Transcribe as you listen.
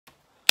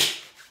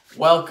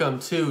Welcome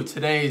to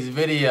today's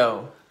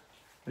video.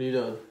 What are you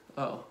doing?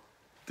 Oh,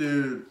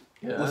 dude,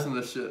 Yeah? listen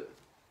to this shit.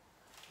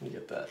 Let me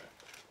get that.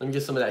 Let me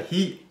get some of that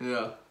heat.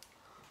 Yeah.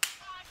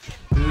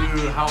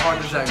 Dude, how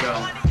hard does that go?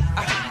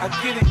 I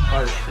get it.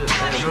 Hard as shit,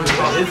 man. Dude,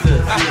 What is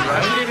this? Dude,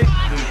 right? I get it.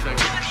 Dude, check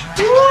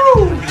it.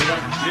 Woo!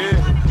 Yeah.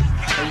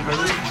 Have you heard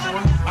of this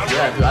before?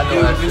 Yeah, dude, I know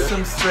Dude, that do shit.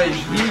 some straight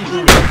heat.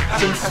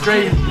 Some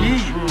straight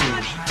heat.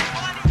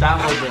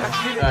 Download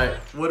this.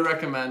 Alright. Would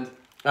recommend.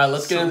 Alright,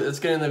 let's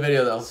get in the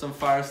video though. Some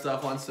fire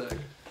stuff, 1 sec.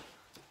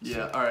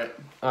 Yeah, alright.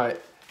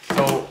 Alright.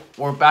 So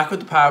we're back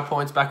with the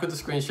PowerPoints, back with the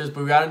screen shares,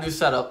 but we got a new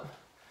setup.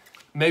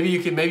 Maybe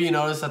you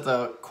notice that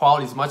the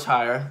quality is much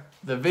higher,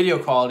 the video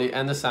quality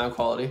and the sound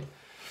quality.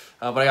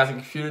 But I got the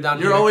computer down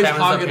here. You're always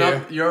cameras hogging up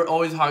up. You're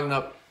always hogging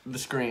up the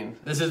screen.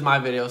 This is my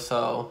video,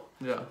 so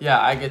Yeah.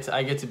 yeah, I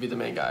get to be the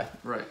main guy.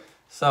 Right.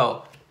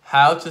 So,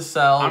 how to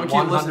sell I'm gonna keep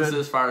 100... listening to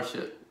this fire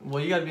shit.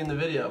 Well, you gotta be in the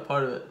video,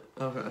 part of it.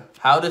 Okay.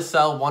 How to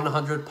sell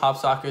 100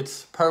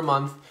 PopSockets per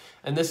month.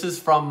 And this is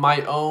from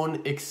my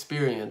own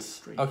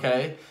experience,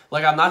 okay?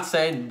 Like, I'm not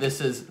saying this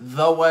is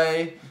the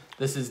way,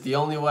 this is the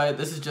only way.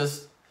 This is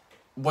just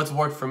what's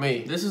worked for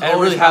me. This is and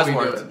always it really how has we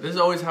worked. do it. This is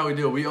always how we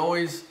do it. We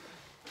always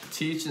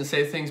teach and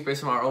say things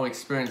based on our own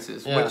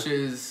experiences, Yeah. which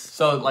is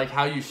So, like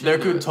how you should There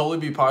do could it. totally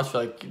be parts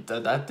where, like,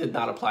 that did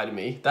not apply to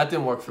me. That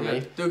didn't work for me.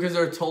 Dude, because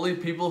there are totally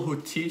people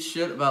who teach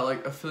shit about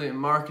like affiliate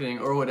marketing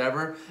or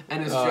whatever,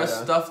 and it's Oh, just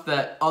yeah. stuff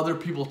that other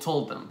people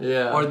told them.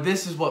 Yeah. Or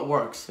this is what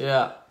works.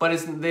 Yeah. But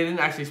they didn't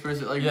actually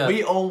experience it. Like Yeah.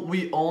 we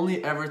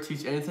only ever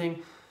teach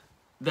anything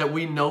that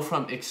we know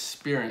from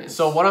experience.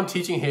 So what I'm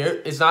teaching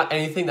here is not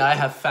anything that I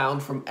have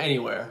found from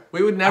anywhere.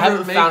 we would never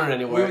haven't make, found it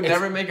anywhere. We would It's-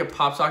 never make a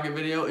PopSocket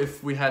video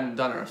if we hadn't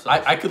done it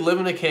ourselves. I could live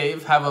in a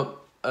cave, have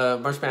a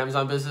merch by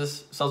Amazon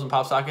business, sell some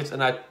PopSockets,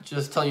 and I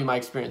just tell you my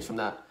experience from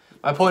that.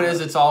 My point is,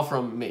 it's all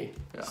from me.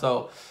 Yeah.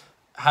 So,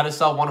 how to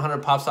sell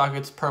 100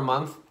 PopSockets per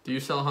month? Do you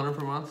sell 100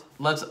 per month?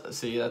 Let's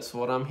see. That's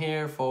what I'm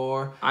here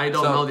for. I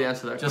don't So, know the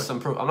answer to that. Just question. some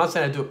proof. I'm not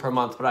saying I do it per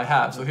month, but I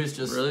have. So here's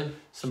just Really?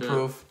 some Shit.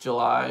 proof.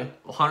 July.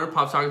 100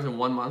 PopSockets in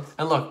 1 month.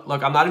 And look,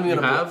 I'm not even You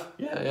gonna. have?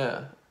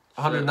 Yeah.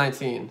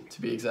 119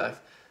 to be exact.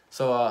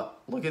 So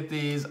look at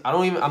these.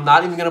 I'm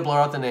not even gonna blur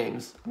out the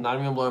names. I'm not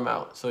even gonna blur them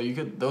out. So you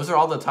could. Those are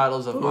all the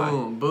titles of my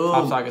Boom, boom.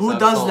 PopSockets Who I've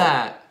does sold.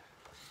 that?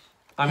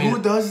 I mean, Who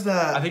does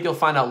that? I think you'll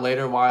find out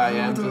later why I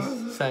am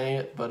just saying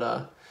it,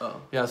 but Oh.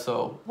 yeah.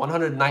 So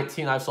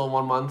 119 I've sold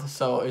 1 month,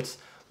 so it's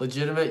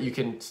legitimate. You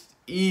can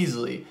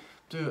easily,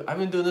 dude. I've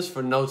been doing this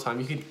for no time.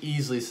 You could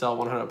easily sell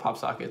 100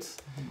 PopSockets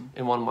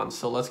in 1 month.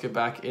 So let's get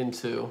back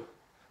into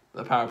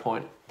the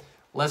PowerPoint.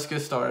 Let's get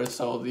started.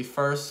 So the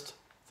first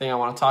thing I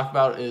want to talk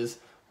about is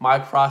my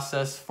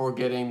process for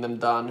getting them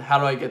done. How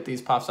do I get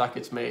these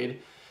PopSockets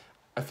made?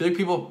 I feel like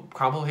people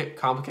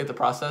complicate the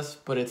process,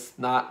 but it's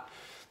not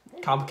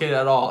complicated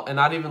at all, and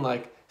not even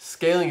like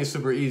scaling is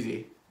super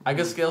easy. I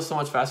could scale so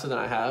much faster than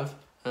I have,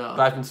 Yeah.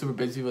 but I've been super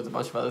busy with a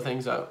bunch of other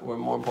things that were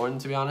more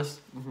important, to be honest.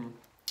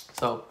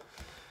 So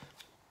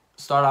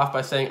start off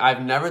by saying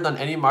I've never done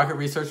any market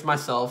research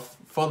myself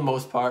for the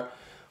most part.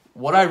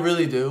 What I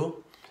really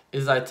do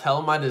is I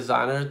tell my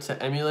designer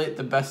to emulate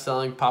the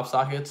best-selling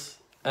PopSockets,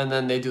 and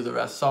then they do the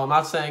rest. So I'm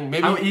not saying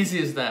maybe. How easy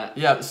is that?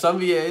 Yeah, some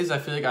VAs, I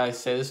feel like I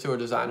say this to, or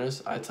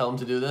designers, I tell them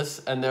to do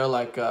this, and they're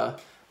like,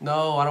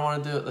 no, I don't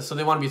want to do it. So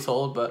they want to be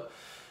told, but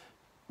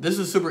this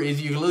is super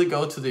easy. You can literally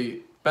go to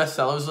the best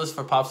sellers list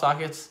for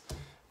PopSockets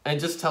and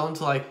just tell them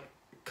to, like,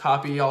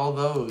 copy all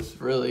those,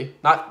 really.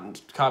 Not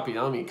copy, I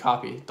don't mean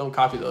copy. Don't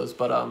copy those,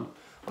 but,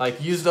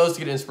 like, use those to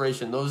get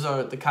inspiration. Those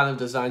are the kind of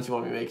designs you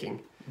want to be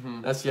making.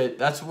 That's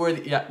where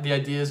the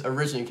ideas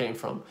originally came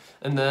from.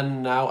 And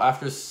then now,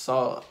 after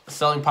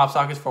selling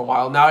PopSockets for a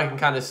while, now I can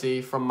kind of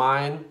see from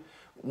mine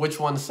which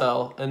ones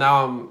sell, and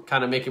now I'm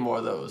kind of making more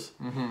of those.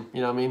 You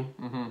know what I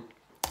mean?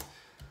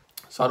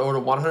 So I'd order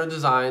 100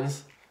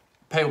 designs,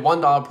 pay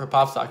 $1 per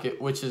PopSocket,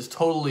 which is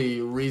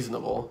totally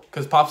reasonable.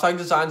 Because PopSocket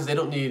designs, they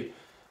don't need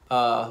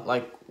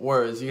like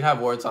words. You can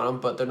have words on them,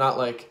 but they're not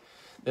like,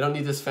 they don't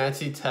need this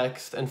fancy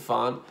text and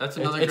font. That's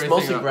another It's great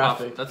mostly thing about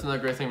graphic. That's another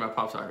great thing about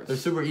PopSockets. They're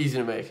super easy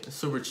to make. It's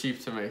super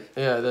cheap to make.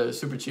 Yeah, they're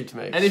super cheap to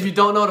make. And if you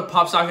don't know what a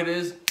PopSocket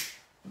is,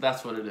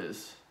 that's what it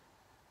is.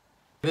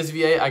 This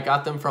VA, I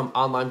got them from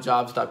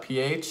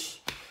onlinejobs.ph.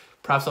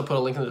 Perhaps I'll put a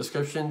link in the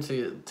description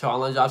to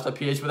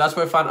onlinejobs.ph, but that's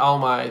where I find all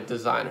my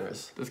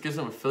designers. Let's get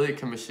some affiliate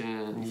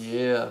commission.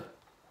 Yeah.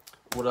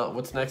 What else?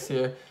 What's next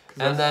here?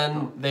 And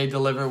then they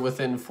deliver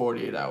within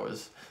 48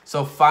 hours.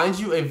 So find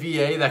you a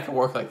VA that can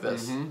work like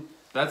this.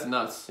 That's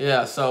nuts.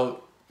 Yeah,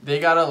 so they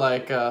gotta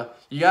like,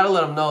 you gotta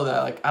let them know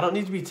that, like, I don't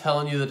need to be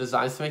telling you the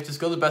designs to make. Just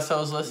go to the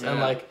bestsellers list and,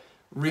 like,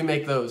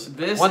 remake those.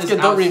 Once again,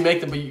 don't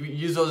remake them, but you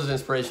use those as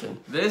inspiration.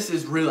 This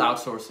is real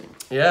outsourcing.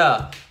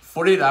 Yeah.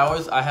 48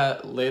 hours, I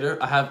have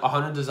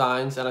 100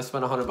 designs, and I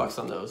spent $100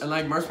 on those. And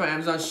like Merch by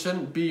Amazon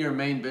shouldn't be your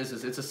main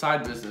business. It's a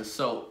side business.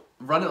 So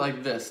run it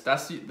like this.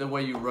 That's the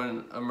way you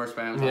run a Merch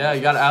by Amazon Yeah, business.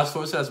 you gotta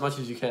outsource it as much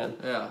as you can.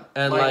 Yeah.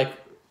 And like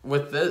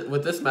with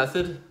this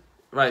method,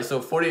 right?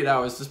 So 48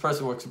 hours. This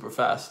person works super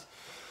fast.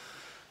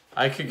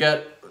 I could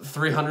get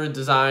 300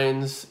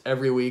 designs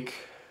every week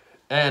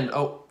And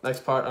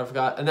next part I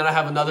forgot. And then I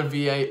have another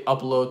VA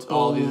upload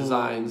all these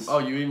designs. Oh,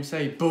 you even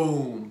say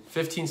boom.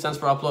 15 cents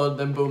per upload,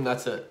 then boom,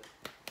 that's it.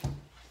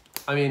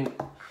 I mean,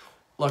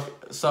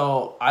 look,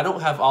 so I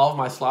don't have all of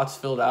my slots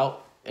filled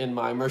out in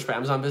my merch for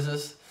Amazon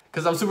business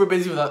because I'm super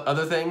busy with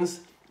other things,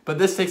 but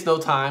this takes no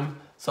time.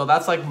 So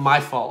that's like my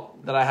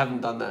fault that I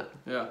haven't done that.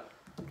 Yeah.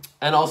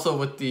 And also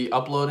with the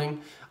uploading,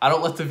 I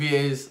don't let the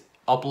VAs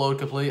upload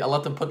completely. I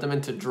let them put them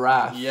into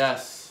draft.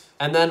 Yes.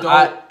 And then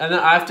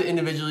I have to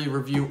individually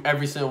review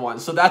every single one.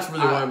 So that's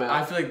really where I'm at.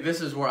 I feel like this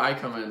is where I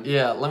come in.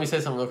 Yeah, let me say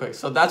something real quick.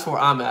 So that's where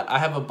I'm at. I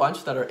have a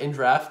bunch that are in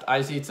draft. I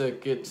just need to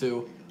get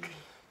to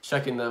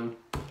checking them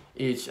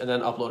each and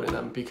then uploading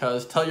them.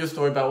 Because tell your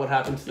story about what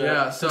happened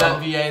to, to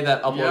that VA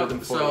that uploaded them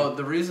for you. So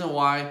the reason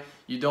why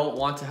you don't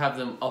want to have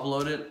them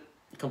uploaded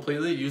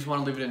completely, you just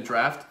want to leave it in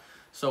draft.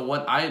 So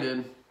what I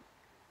did,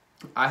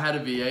 I had a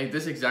VA,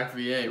 this exact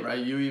VA, right?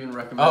 You even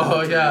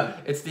recommended it to me.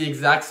 It's the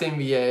exact same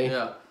VA.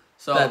 Yeah.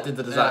 So that did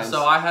the designs.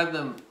 So I had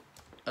them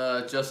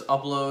just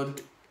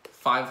upload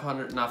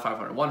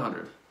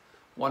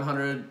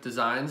 100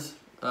 designs.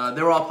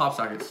 They were all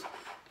PopSockets.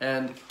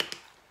 And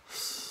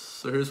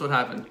so here's what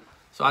happened.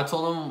 So I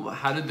told them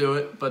how to do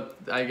it, but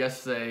I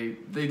guess they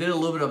did a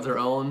little bit of their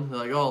own. They're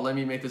like, oh, let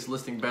me make this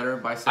listing better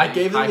by saying I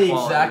gave them high the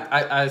quality.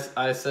 exact,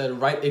 I said,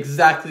 write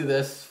exactly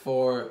this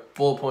for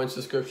bullet points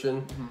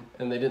description,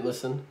 and they didn't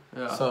listen.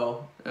 Yeah.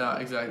 So. Yeah,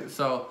 exactly.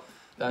 So.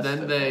 That's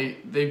then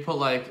they put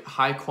like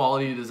high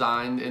quality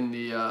design in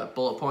the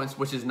bullet points,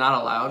 which is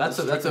not allowed. That's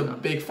a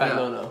big fat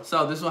no.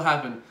 So this will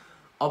happen.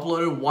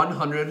 Uploaded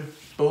 100,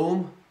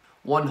 boom,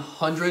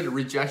 100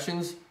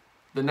 rejections.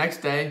 The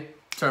next day,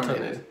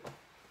 terminated.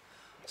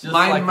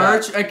 My like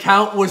merch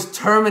account was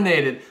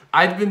terminated.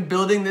 I'd been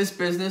building this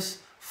business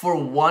for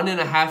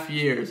 1.5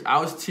 years. I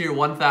was tier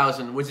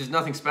 1000, which is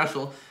nothing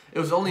special. It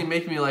was only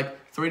making me like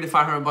 $300 to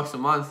 $500 a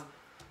month.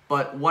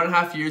 But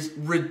 1.5 years,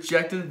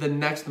 rejected the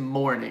next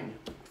morning.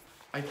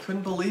 I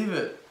couldn't believe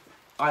it.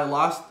 I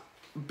lost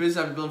business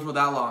I've been building for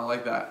that long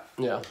like that.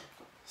 Yeah.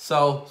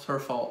 So It's her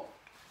fault.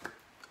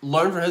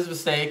 learn from his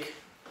mistake.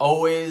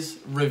 Always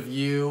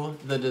review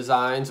the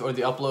designs or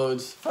the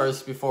uploads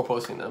first before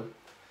posting them.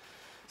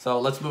 So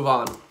let's move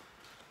on.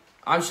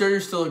 I'm sure you're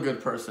still a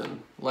good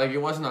person. Like, it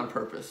wasn't on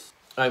purpose.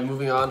 All right,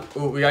 moving on.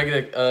 Ooh, we gotta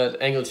get an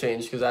angle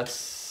change because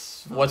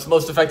that's what's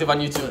most effective on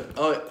YouTube.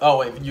 Oh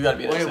wait, you gotta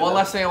be next. Wait, one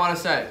last thing I want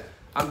to say.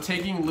 I'm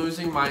taking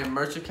losing my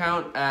merch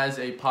account as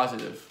a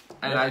positive.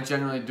 And I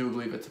genuinely do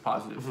believe it's a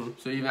positive.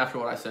 So even after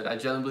what I said, I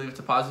genuinely believe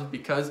it's a positive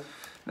because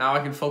now I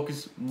can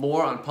focus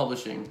more on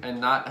publishing and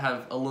not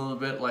have a little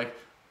bit like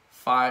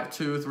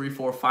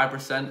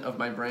 5% of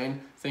my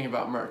brain thinking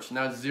about merch.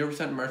 Now it's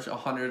 0% merch,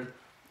 100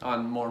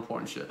 on more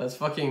important shit. That's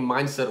fucking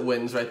mindset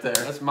wins right there.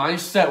 That's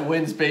mindset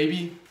wins,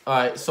 baby.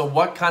 Alright, so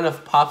what kind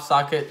of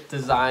PopSocket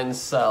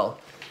designs sell?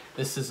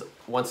 This is,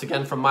 once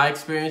again, from my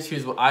experience,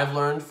 here's what I've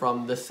learned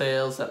from the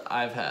sales that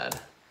I've had.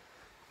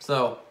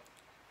 So,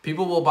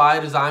 people will buy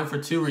a design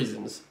for two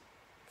reasons,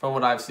 from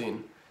what I've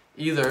seen.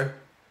 Either,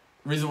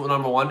 reason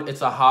number one, it's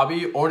a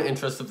hobby or an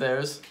interest of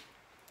theirs.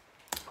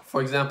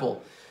 For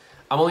example,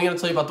 I'm only going to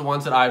tell you about the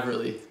ones that I've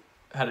really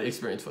had an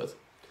experience with.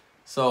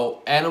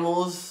 So,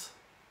 animals,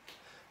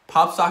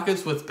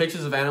 PopSockets with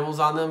pictures of animals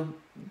on them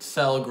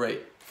sell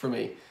great for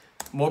me.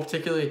 More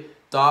particularly,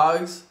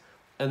 dogs,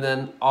 and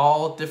then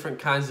all different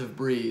kinds of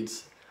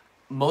breeds.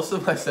 Most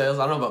of my sales,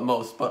 I don't know about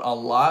most, but a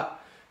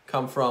lot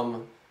come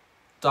from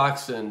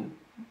Dachshund,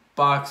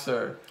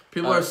 Boxer.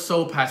 People are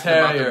so passionate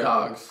about their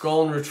dogs.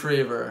 Golden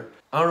Retriever.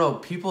 I don't know.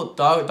 People,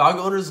 dog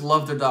owners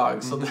love their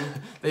dogs, so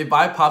they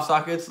buy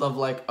PopSockets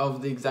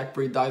of the exact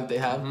breed dog that they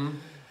have.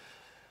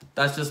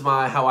 That's just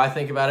how I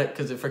think about it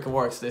because it freaking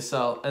works. They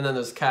sell, and then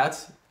there's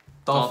cats,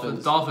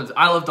 dolphins. Dolphins.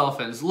 I love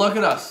dolphins. Look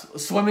at us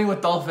swimming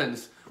with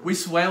dolphins. We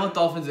swam with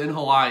dolphins in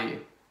Hawaii.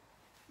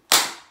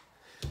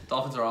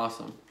 Dolphins are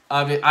awesome.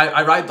 I mean,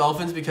 I ride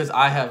dolphins because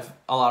I have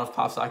a lot of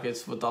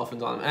PopSockets with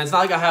dolphins on them. And it's not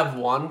like I have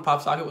one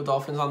PopSocket with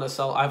dolphins on the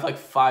sell. I have like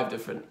 5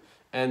 different.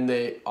 And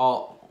they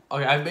all...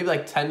 Okay, I have maybe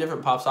like 10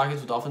 different PopSockets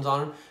with dolphins on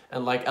them.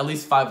 And like at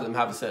least 5 of them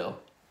have a sale.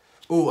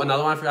 Ooh,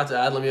 another one I forgot to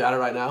add. Let me add it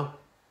right now.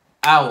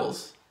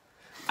 Owls.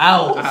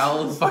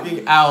 Owls.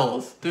 Fucking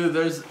owls. Dude,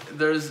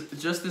 there's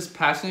just this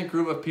passionate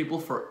group of people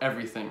for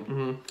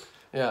everything.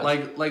 Yeah.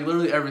 Like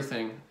literally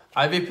everything.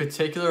 I have a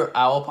particular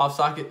owl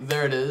PopSocket.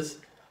 There it is.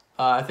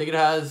 I think it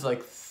has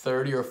like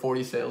 30 or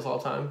 40 sales all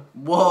time.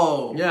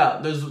 Whoa. Yeah,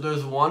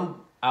 there's one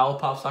owl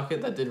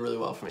PopSocket that did really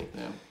well for me.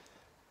 Yeah.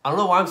 I don't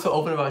know why I'm so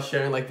open about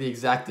sharing like the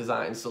exact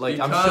designs. So like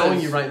I'm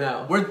showing you right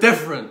now. We're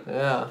different.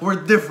 Yeah. We're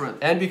different.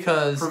 And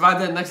because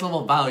provide that next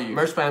level value.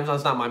 Merch by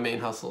Amazon's not my main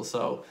hustle,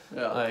 so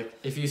like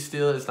if you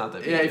steal it, it's not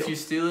that big. Yeah, a if deal. you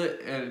steal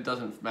it, it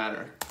doesn't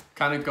matter.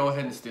 Kind of go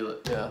ahead and steal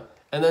it. Yeah.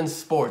 And then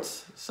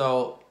sports.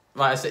 So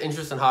right, I said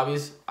interest and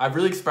hobbies. I've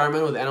really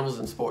experimented with animals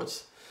in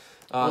sports.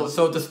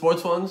 So the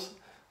sports ones,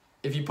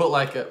 if you put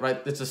like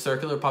it's a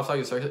circular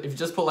PopSocket circular. If you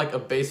just put like a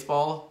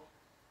baseball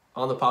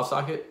on the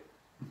PopSocket,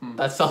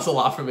 that sells a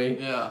lot for me.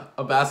 Yeah.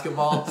 A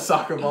basketball,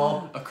 soccer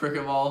ball, a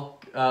cricket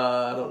ball.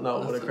 I don't know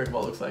what a cricket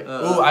ball looks like. Uh,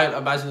 Ooh, I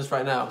imagine this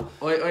right now.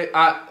 Wait.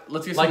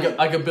 Let's get Like some.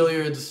 like a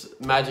billiards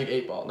magic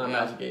 8 ball, not Yeah.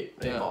 magic eight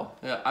Yeah. ball.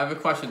 Yeah, I have a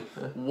question.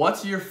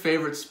 What's your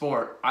favorite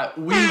sport?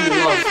 We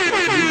love sports. We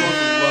both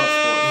love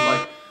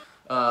sports.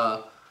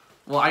 Like,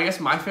 well, I guess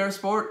my favorite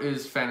sport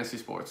is fantasy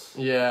sports.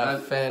 Yeah,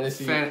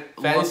 fantasy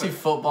love it.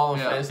 football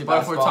and Yeah, fantasy but if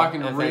basketball. we're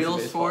talking and real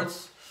fantasy baseball.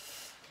 sports,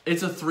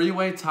 it's a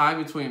three-way tie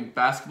between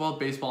basketball,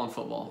 baseball, and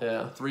football.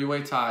 Yeah.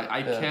 Three-way tie. I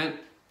Yeah. can't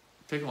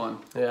pick one.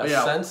 Yeah, But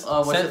yeah. since-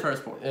 what's your since- favorite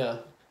sport? Yeah.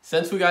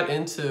 Since we got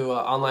into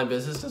online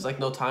business, there's like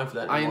no time for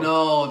that I anymore.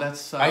 know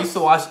that's. I used to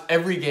watch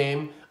every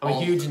game. I'm a Oh.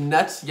 huge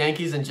Nets,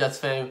 Yankees, and Jets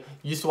fan.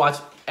 Used to watch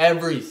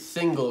every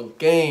single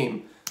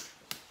game.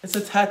 It's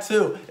a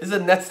tattoo. It's a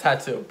Nets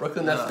tattoo.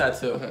 Brooklyn Nets Yeah.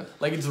 tattoo. Okay.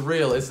 Like it's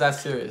real. It's that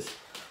serious.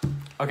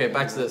 Okay,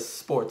 back to this.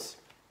 Sports.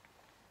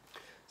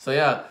 So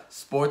yeah,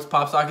 sports,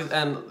 PopSockets,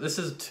 and this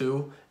is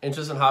 2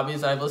 interests and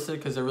hobbies I've listed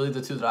because they're really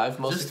the 2 that I've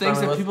most Just things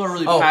that experimented people are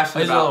really with. passionate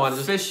here's another about. one.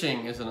 Just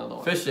Fishing is another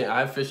one. fishing. I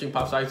have fishing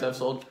PopSockets I've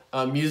sold.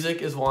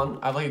 Music is one.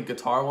 I have like a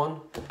guitar one.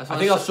 That's I what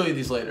think I'll show you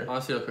these later.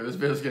 Honestly, okay, this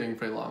video's getting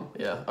pretty long.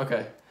 Yeah,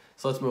 okay.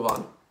 So let's move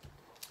on.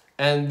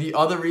 And the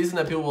other reason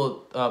that people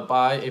will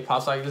buy a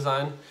PopSocket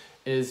design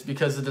is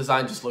because the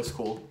design just looks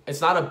cool.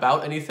 It's not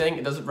about anything.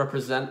 It doesn't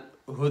represent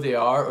who they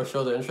are or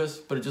show their interests,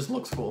 but it just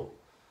looks cool.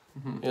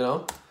 You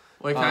know?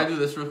 Wait, can I do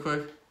this real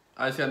quick?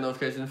 I just got a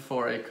notification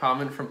for a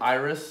comment from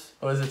Iris.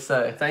 What does it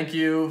say? Thank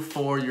you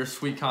for your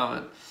sweet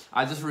comment.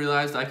 I just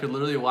realized I could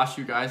literally watch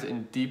you guys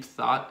in deep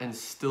thought and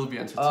still be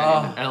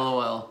entertained.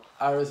 LOL.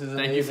 Iris is amazing.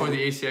 Thank you for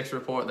the ACX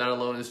report. That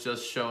alone is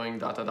just showing ...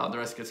 The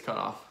rest gets cut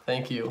off.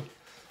 Thank you.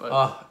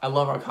 But I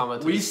love our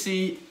comments. we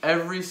see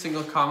every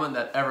single comment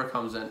that ever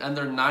comes in, and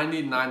they're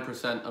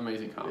 99%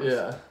 amazing comments.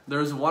 Yeah.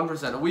 There's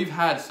 1%. We've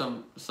had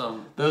some.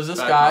 There's this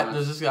bad guy. comments.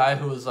 There's this guy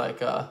who was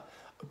like,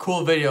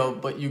 cool video,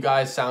 but you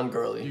guys sound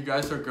girly. You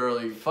guys are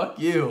girly, Fuck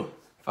you.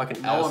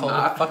 Fucking No, I'm asshole.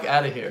 not. Fuck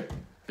out of here.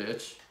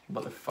 bitch.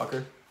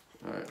 Motherfucker.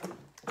 All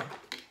right.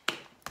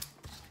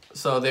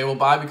 So they will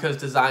buy because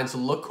designs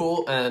look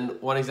cool, and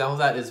one example of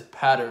that is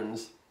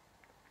patterns.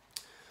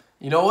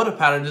 You know what a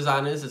pattern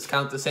design is? It's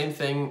kind of the same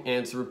thing,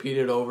 and it's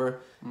repeated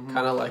over,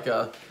 kind of like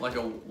a... Like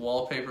a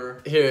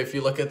wallpaper. Here, if you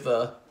look at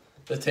the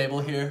table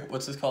here,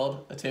 what's this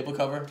called? A table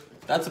cover?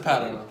 That's a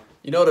pattern. know.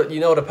 You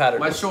know what a pattern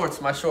My is.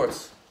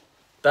 shorts.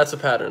 That's a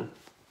pattern.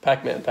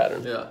 Pac-Man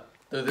pattern. Yeah.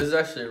 Dude, this is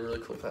actually a really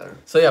cool pattern.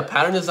 So yeah,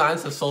 pattern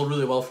designs have sold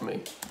really well for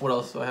me. What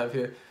else do I have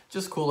here?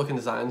 Just cool looking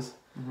designs.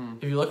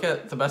 If you look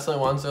at the best selling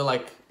ones, they're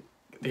like,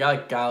 they got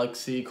like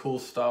galaxy, cool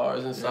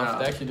stars and stuff.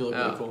 They actually do look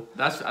really cool.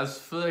 I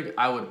just feel like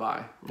I would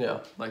buy Yeah.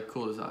 like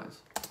cool designs.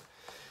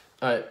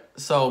 Alright,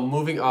 so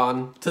moving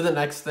on to the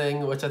next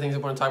thing, which I think is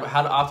important to talk about,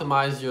 how to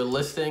optimize your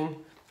listing.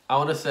 I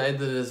want to say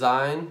the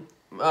design,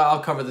 I'll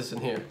cover this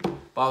in here,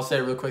 but I'll say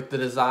it real quick. The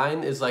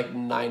design is like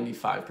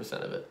 95%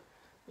 of it.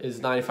 Is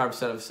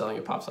 95% of selling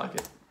a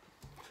PopSocket.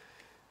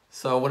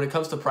 So when it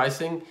comes to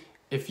pricing,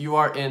 if you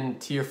are in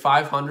tier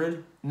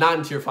 500, not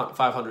in tier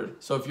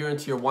 500, so if you're in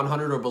tier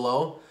 100 or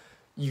below,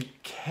 you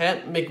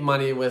can't make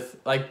money with,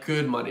 like,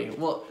 good money.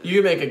 Well, You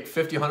can make like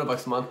 $50,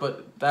 $100 a month,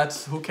 but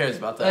who cares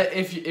about that?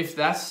 if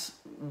that's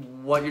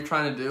what you're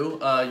trying to do,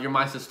 your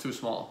mindset's too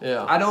small.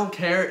 Yeah. I don't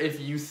care if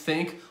you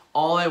think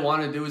all I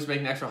want to do is make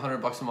an extra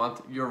 $100 a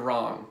month. You're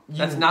wrong.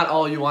 That's not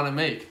all you want to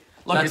make.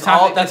 Look, That's it's all-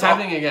 happening. that's It's all-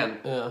 happening again.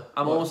 Yeah.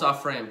 I'm What? almost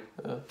off frame.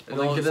 Yeah. It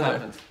Well, always get in there.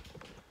 happens.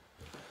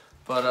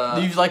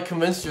 But You've like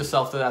convinced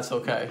yourself that that's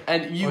okay.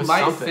 and you Or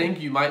might something. think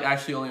you might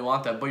actually only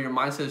want that, but your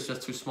mindset is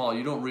just too small.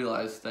 You don't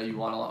realize that you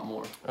want a lot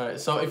more. All right.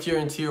 So if you're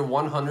in tier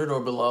 100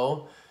 or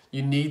below,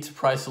 you need to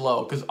price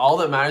low because all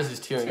that matters is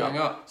tiering Tiering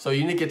up. up. So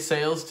you need to get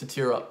sales to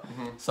tier up.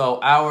 So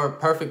our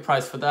perfect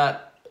price for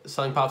that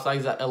selling PopSockets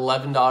is at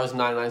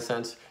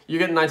 $11.99. You're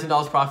getting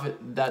 $19 profit.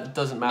 That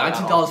doesn't matter.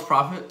 at all. $19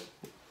 profit.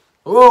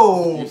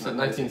 Whoa! You said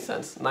 19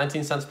 cents.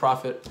 19 cents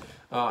profit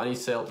on each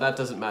sale. That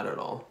doesn't matter at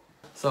all.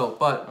 So,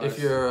 but if Nice.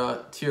 you're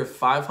tier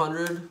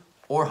 500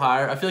 or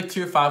higher, I feel like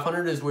tier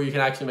 500 is where you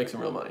can actually make some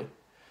real money.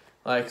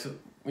 Like,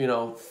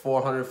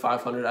 400,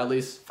 500, at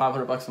least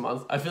 $500 a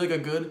month. I feel like a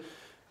good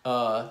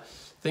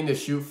thing to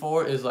shoot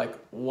for is like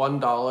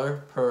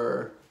 $1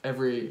 per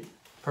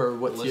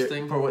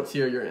Listing? what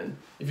tier you're in.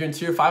 If you're in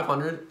tier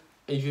 500,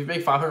 if you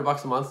make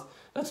 $500 a month,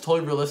 that's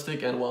totally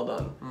realistic and well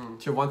done.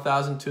 Tier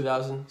 1,000,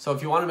 2,000. So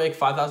if you want to make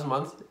 5,000 a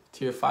month,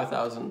 tier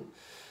 5,000.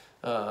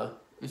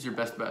 Is your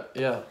best bet.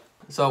 Yeah.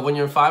 So when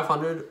you're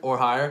 500 or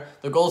higher,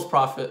 the goal is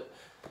profit.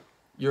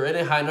 You're in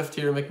a high enough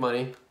tier to make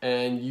money,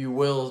 and you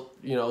will,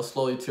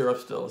 slowly tier up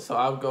still. So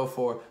I would go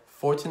for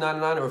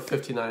 $14.99 or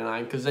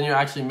 $15.99 because then you're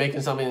actually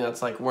making something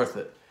that's like worth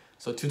it.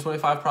 So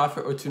 $2.25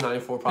 profit or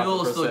 $2.94 profit People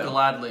will per still sale.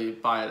 gladly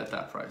buy it at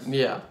that price.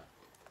 Yeah.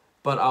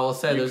 But I will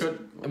say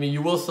You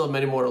you will sell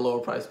many more at a lower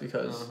price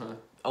because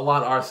a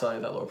lot are selling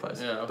at that lower price.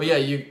 Yeah, okay. But yeah,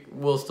 you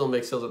will still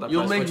make sales at that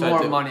You'll price. make which I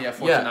more do. money at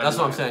 $14.99. Yeah, that's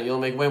what I'm saying. You'll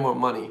make way more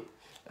money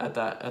at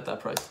that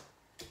price.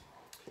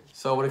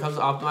 So when it comes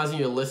to optimizing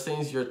your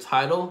listings, your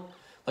title,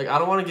 like I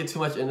don't want to get too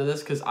much into this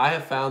because I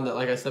have found that,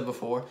 like I said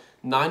before,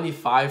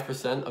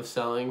 95% of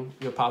selling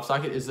your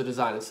PopSocket is the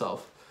design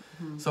itself.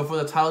 So for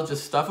the title,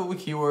 just stuff it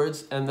with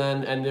keywords and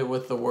then end it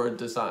with the word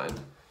design.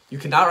 You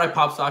cannot write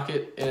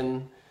PopSocket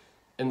in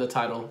the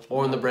title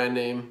or in the brand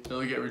name.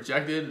 It'll get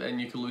rejected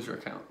and you can lose your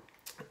account.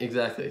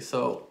 Exactly.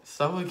 So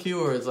stuff with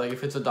keywords, like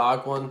if it's a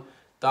dog one,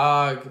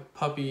 dog,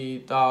 puppy,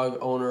 dog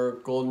owner,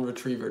 golden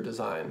retriever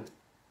design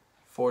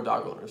for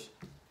dog owners.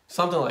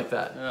 Something like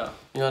that. Yeah.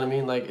 You know what I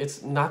mean? Like,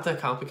 it's not that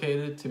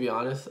complicated, to be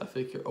honest. I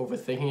think you're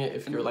overthinking it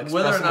if you're, like,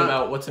 Whether or stressing not-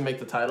 about what to make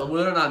the title.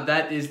 Whether or not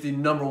that is the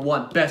number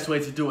one best way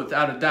to do it,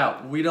 without a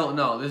doubt, we don't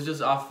know. This is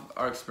just off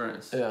our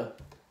experience. Yeah.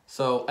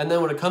 So, and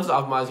then when it comes to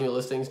optimizing your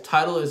listings,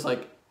 title is,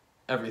 like,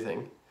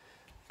 everything.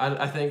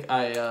 I think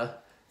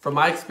from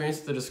my experience,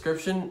 the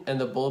description and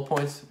the bullet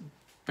points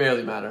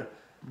barely matter.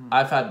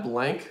 I've had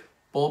blank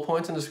bullet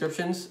points and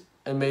descriptions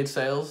and made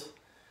sales.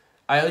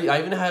 I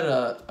even had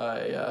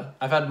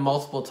I've had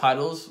multiple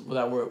titles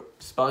that were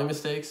spelling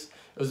mistakes.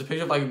 It was a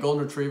picture of like a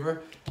golden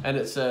retriever, and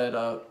it said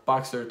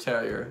boxer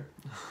terrier,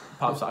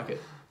 PopSocket.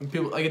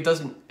 People like it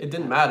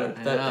didn't matter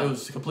that it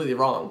was completely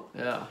wrong.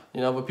 Yeah.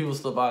 You know, but people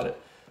still bought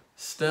it.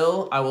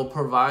 Still, I will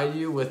provide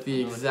you with the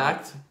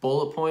exact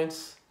bullet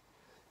points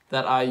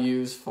that I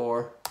use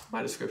for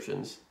my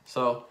descriptions.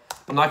 So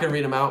I'm not gonna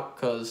read them out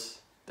because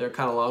they're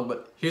kind of long.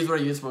 But here's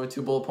what I use for my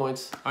 2 bullet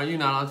points. Are you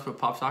not allowed to put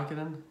PopSocket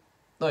in?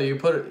 No, you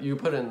put it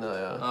in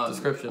the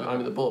description. Okay. I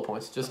mean the bullet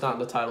points, just not in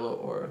the title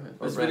or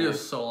This brand video name.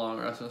 is so long,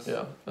 Rasmus.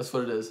 Yeah, that's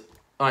what it is.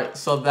 All right,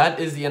 so that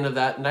is the end of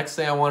that. Next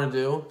thing I want to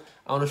do,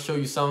 I want to show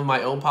you some of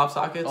my own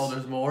PopSockets. Oh,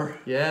 there's more?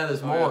 Yeah,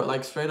 there's Oh, more. yeah.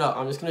 Like straight up,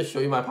 I'm just gonna show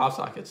you my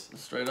PopSockets.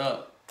 Straight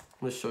up.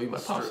 I'm gonna show you my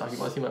PopSocket. You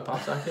want to see my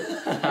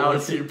PopSocket? I want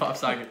to see your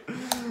PopSocket.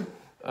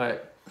 All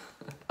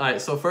right.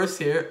 So first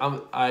here,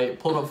 I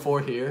pulled up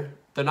 4 here.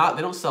 They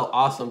don't sell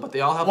awesome, but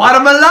they all have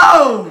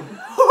Watermelon!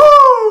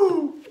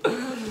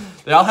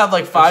 they all have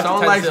like 5 to 10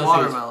 Someone likes sales each.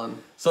 watermelon.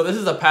 So this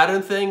is a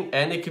pattern thing,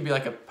 and it could be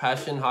like a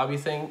passion hobby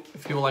thing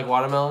if people like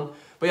watermelon.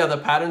 But yeah, the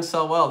patterns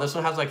sell well. This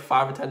one has like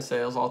 5 or 10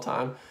 sales all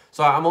time.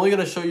 So I'm only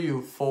gonna show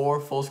you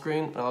 4 full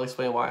screen, and I'll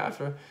explain why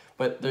after.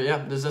 But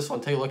there's this one.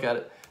 Take a look at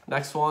it.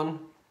 Next one,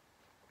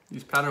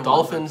 These pattern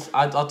dolphins.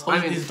 I'll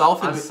tell you these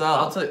dolphins sell.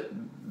 I'll tell you,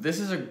 this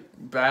is a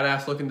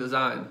badass looking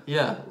design.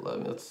 Yeah,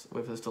 let's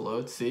wait for this to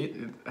load. See,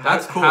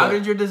 that's cool. How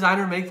did your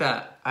designer make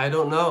that? I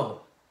don't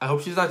know. I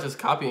hope she's not just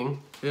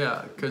copying.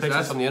 Yeah, because Pictures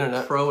that's from the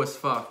internet. pro as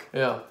fuck.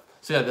 Yeah.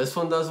 So yeah, this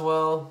one does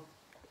well.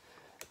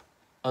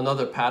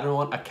 Another pattern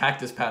one, a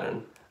cactus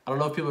pattern. I don't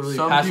know if people are really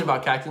passionate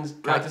about cactuses.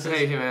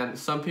 Hey man,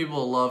 some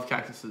people love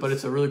cactuses. But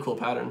it's a really cool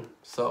pattern.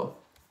 So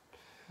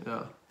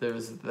yeah.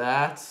 there's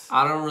that.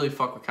 I don't really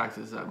fuck with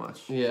cactuses that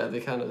much. Yeah, they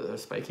kind of are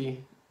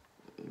spiky.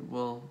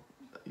 Well,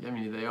 I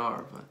mean they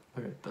are, but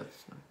Okay.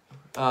 that's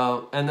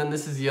not. And then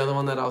this is the other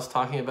one that I was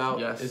talking about.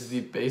 Yes. Is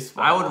the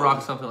baseball. I would one.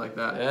 rock something like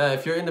that. Yeah,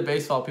 if you're into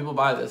baseball, people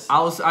buy this. I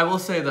will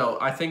say though,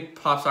 I think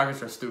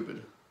PopSockets are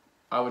stupid.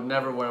 I would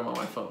never wear them on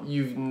my phone.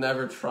 You've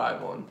never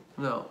tried one.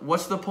 No.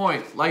 What's the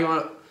point? Like,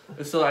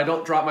 so I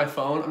don't drop my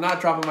phone. I'm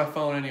not dropping my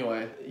phone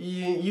anyway.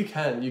 You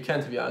can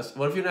to be honest.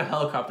 What if you're in a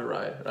helicopter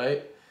ride,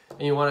 right?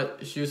 And you want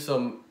to shoot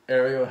some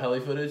aerial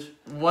heli footage?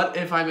 What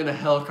if I'm in a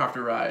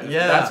helicopter ride?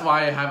 Yeah. That's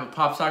why I have a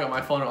PopSocket on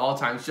my phone at all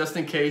times, just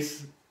in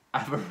case I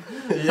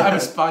have a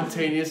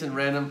spontaneous and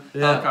random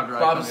helicopter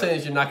ride. What I'm saying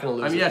is you're not going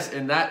to lose. I mean, it. yes,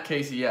 in that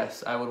case,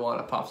 yes, I would want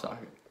a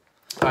PopSocket.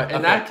 All right,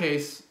 In that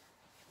case,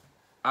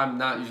 I'm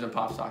not using a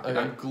PopSocket. Okay.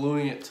 I'm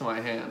gluing it to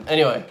my hand.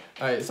 Anyway,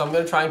 all right. So I'm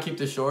gonna try and keep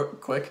this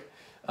short, quick.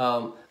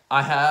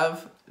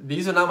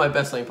 These are not my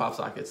best-selling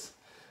PopSockets.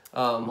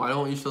 Why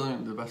don't you show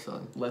them the best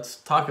selling? Let's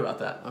talk about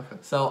that. Okay.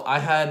 So I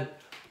had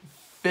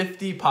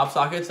 50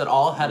 PopSockets that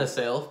all had a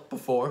sale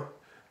before,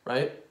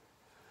 right?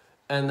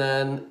 And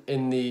then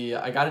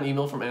I got an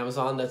email from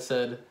Amazon that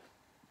said,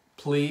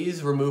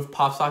 please remove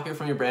PopSocket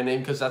from your brand name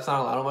because that's not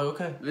allowed. I'm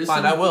like, okay,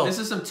 fine, I will. This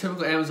is some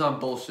typical Amazon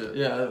bullshit.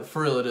 Yeah,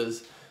 for real it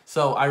is.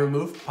 So I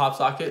removed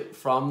PopSocket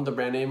from the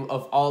brand name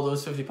of all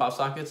those 50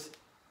 PopSockets.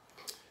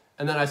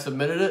 And then I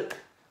submitted it.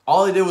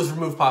 All I did was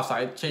remove PopSocket.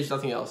 I changed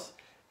nothing else.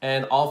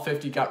 And all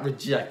 50 got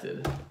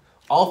rejected.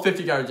 All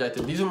 50 got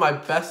rejected. These are my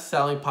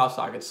best-selling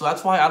PopSockets. So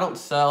that's why I don't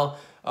sell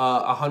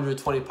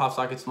 120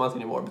 PopSockets a month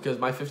anymore because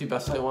my 50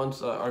 best-selling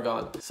ones are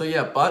gone. So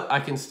yeah, but I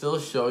can still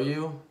show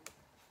you.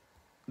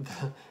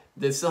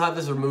 They still have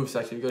this remove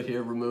section. You go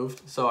here,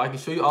 removed. So I can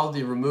show you all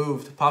the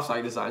removed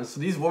PopSocket designs. So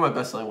these were my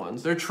best-selling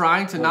ones. They're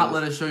trying to not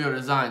let us show you our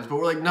designs, but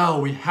we're like, no,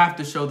 we have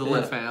to show the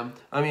lid, fam.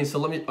 I mean, so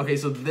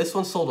so this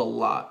one sold a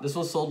lot. This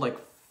one sold like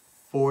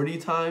 40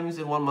 times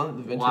in 1 month,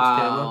 the vintage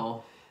camera.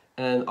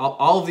 And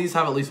all of these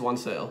have at least one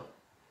sale.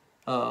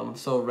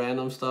 So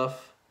random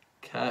stuff,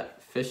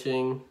 cat,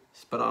 fishing,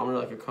 speedometer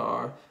like a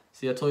car.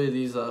 See, I told you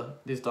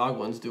these dog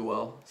ones do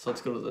well. So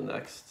let's go to the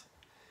next.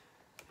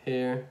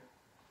 Here.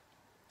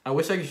 I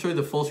wish I could show you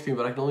the full screen,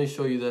 but I can only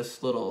show you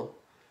this little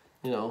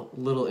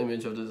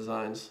image of the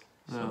designs.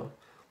 So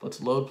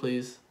let's load,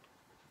 please.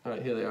 All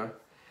right, here they are.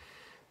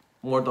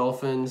 More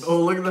dolphins.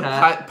 Oh, look at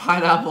the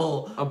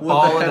pineapple. A with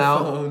balling the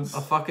out. headphones.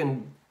 A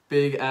fucking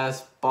big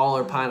ass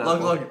baller pineapple.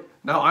 Look.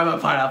 Now I'm a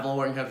pineapple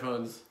wearing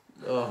headphones.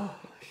 Oh,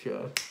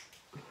 God.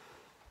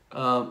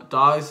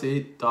 Dogs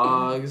eat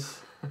dogs.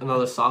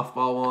 Another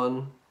softball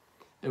one.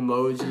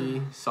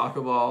 Emoji.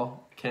 Soccer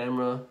ball.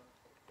 Camera.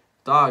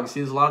 Dogs. See,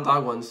 there's a lot of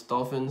dog ones.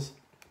 Dolphins.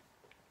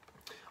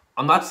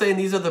 I'm not saying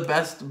these are the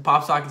best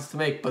pop sockets to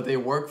make, but they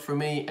work for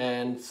me,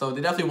 and so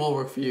they definitely will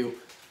work for you.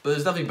 But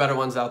there's definitely better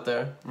ones out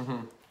there.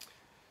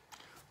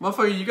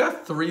 Motherfucker, you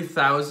got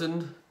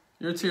 3,000.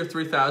 You're tier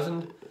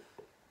 3,000.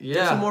 Yeah.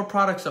 Get some more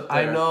products up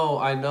there. I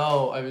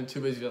know. I've been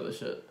too busy with other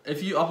shit.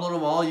 If you upload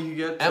them all, you can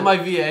get And my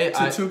VA, to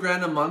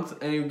 $2,000 a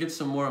month, and you get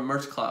some more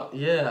merch clout.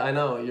 Yeah, I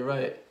know. You're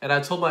right. And I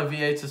told my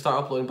VA to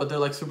start uploading, but they're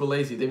like super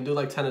lazy. They do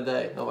like 10 a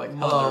day. And I'm like,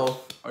 hello.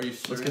 Are you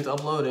serious? Let's get to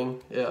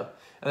uploading. Yeah.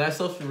 And I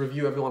still have to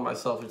review everyone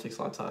myself, which takes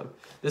a lot of time.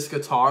 This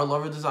guitar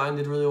lover design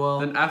did really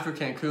well. Then after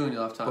Cancun,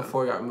 you'll have time.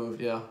 Before it got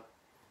removed, yeah.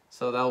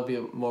 So that will be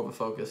more of a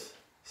focus.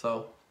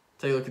 So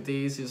take a look at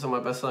these. These are some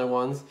of my best selling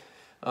ones.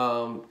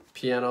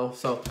 Piano.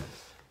 So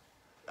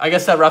I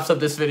guess that wraps up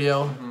this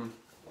video.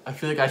 I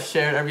feel like I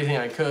shared everything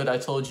I could. I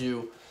told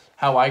you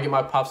how I get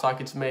my pop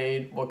sockets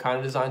made, what kind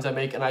of designs I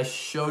make, and I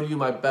showed you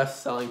my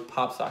best selling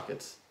pop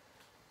sockets.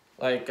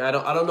 Like I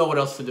don't know what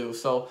else to do.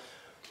 So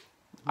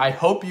I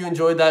hope you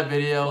enjoyed that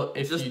video.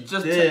 If you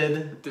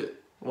did,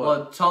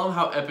 well, tell them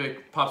how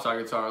epic pop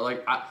sockets are.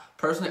 Like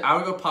personally, I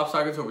would go pop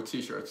sockets over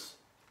t-shirts.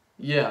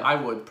 yeah, I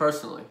would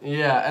personally.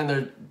 yeah, and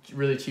they're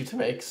really cheap to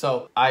make.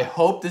 So I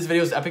hope this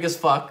video is epic as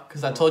fuck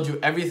because I told you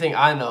everything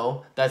I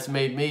know that's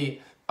made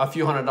me a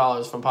few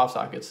 $100s from pop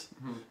sockets,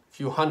 a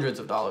few hundreds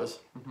of dollars.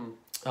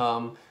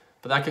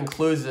 But that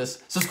concludes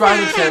this. Subscribe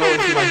to the channel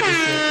if you like this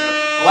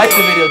shit. Like the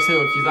video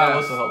too if you thought it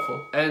was so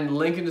helpful. And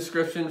link in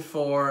description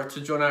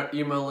to join our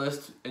email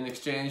list. In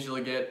exchange,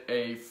 you'll get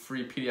a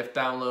free PDF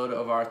download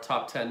of our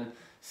top 10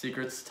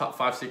 secrets, top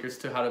 5 secrets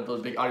to how to build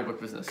a big audiobook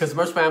business. Because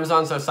merch by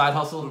Amazon is our side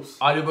hustle.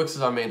 Audiobooks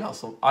is our main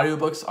hustle.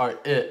 Audiobooks are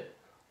it.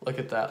 Look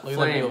at that. Look at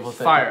that beautiful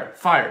thing. Fire,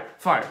 fire,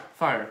 fire,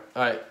 fire.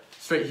 All right.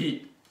 Straight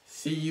heat.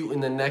 See you in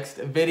the next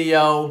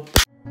video.